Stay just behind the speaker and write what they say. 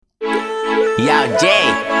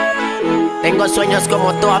Jay, tengo sueños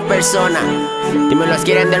como toda persona y me los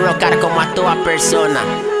quieren derrocar como a toda persona.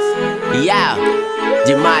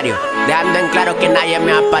 Gimaio, dejando en claro que nadie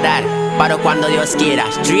me va a parar. Paro cuando Dios quiera.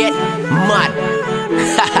 Street Mad.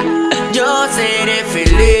 Yo seré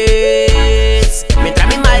feliz mientras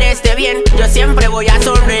mi madre esté bien. Yo siempre voy a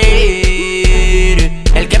sonreír.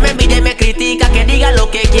 El que me envidie y me critica, que diga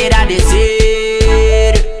lo que quiera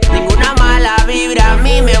decir. Ninguna mala vibra a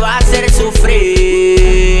mí me va a hacer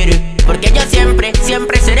sufrir, porque yo siempre,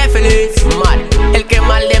 siempre seré feliz. Mal, el que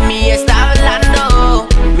mal de mí está hablando,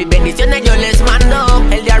 mis bendiciones yo les mando.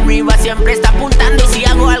 El de arriba siempre está apuntando, y si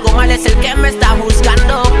hago algo mal es el que me está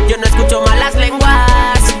buscando. Yo no escucho malas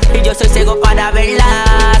lenguas y yo soy ciego para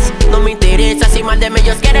verlas. No me interesa si mal de mí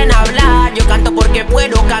ellos quieren hablar. Yo canto porque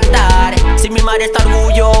puedo cantar. Si mi madre está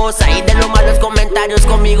orgullosa y de los malos comentarios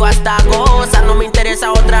conmigo hasta goza, no me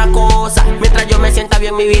interesa otra cosa. Mientras yo me sienta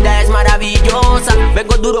bien mi vida es maravillosa.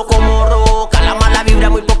 Vengo duro como roca, la mala vibra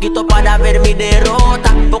muy poquito para ver mi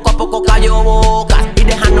derrota. Poco a poco callo bocas y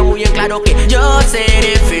dejando muy en claro que yo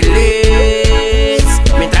seré feliz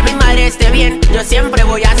mientras mi madre esté bien. Yo siempre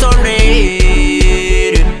voy a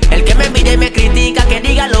sonreír. El que me envidie y me critica, que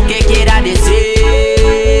diga lo que quiera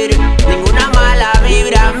decir. Ninguna mala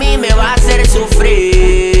vibra a mí me va a hacer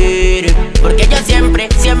sufrir, porque yo siempre,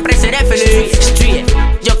 siempre seré feliz. Street.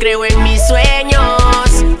 Yo creo en mis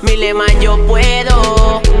sueños, mi lema yo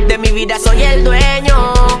puedo. De mi vida soy el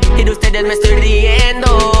dueño y de ustedes me estoy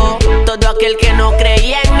riendo. Todo aquel que no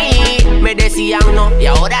creía en mí me decían no, y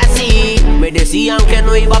ahora sí. Me decían que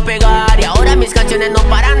no iba a pegar, y ahora mis canciones no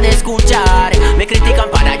paran de escuchar. Me critican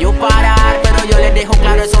para yo parar, pero yo les dejo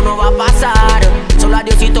claro, eso no va a pasar. Solo a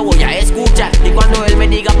Diosito voy a escuchar, y cuando él me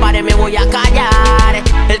diga pare me voy a callar.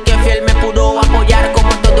 El que fiel me pudo apoyar, como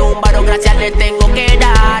todo un varón gracias le tengo que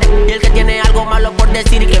dar. Y el que tiene algo malo por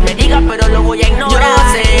decir, que me diga, pero lo voy a ignorar. Yo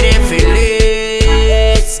seré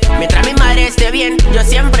feliz mientras mi madre esté bien. Yo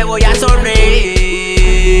siempre voy a sonreír.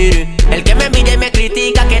 El que me envidie y me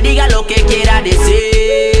critica, que diga lo que quiera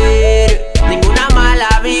decir. Ninguna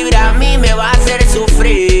mala vibra a mí me va a hacer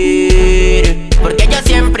sufrir, porque yo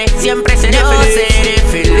siempre, siempre seré feliz. Seré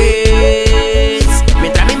feliz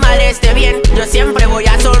mientras mi madre esté bien. Yo siempre voy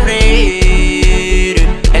a sonreír.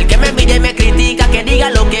 El que me envidie y me critica, que diga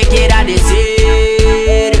lo que quiera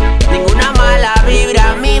decir. Ninguna mala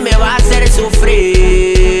vibra a mí me va a hacer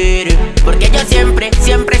sufrir, porque yo siempre,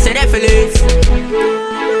 siempre seré feliz.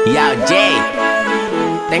 Jay,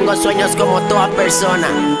 tengo sueños como toda persona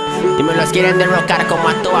y me los quieren derrocar como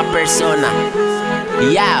a toda persona.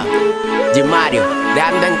 Gimaio,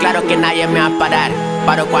 dejando en claro que nadie me va a parar.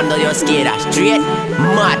 Paro cuando Dios quiera. Street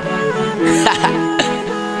Mad.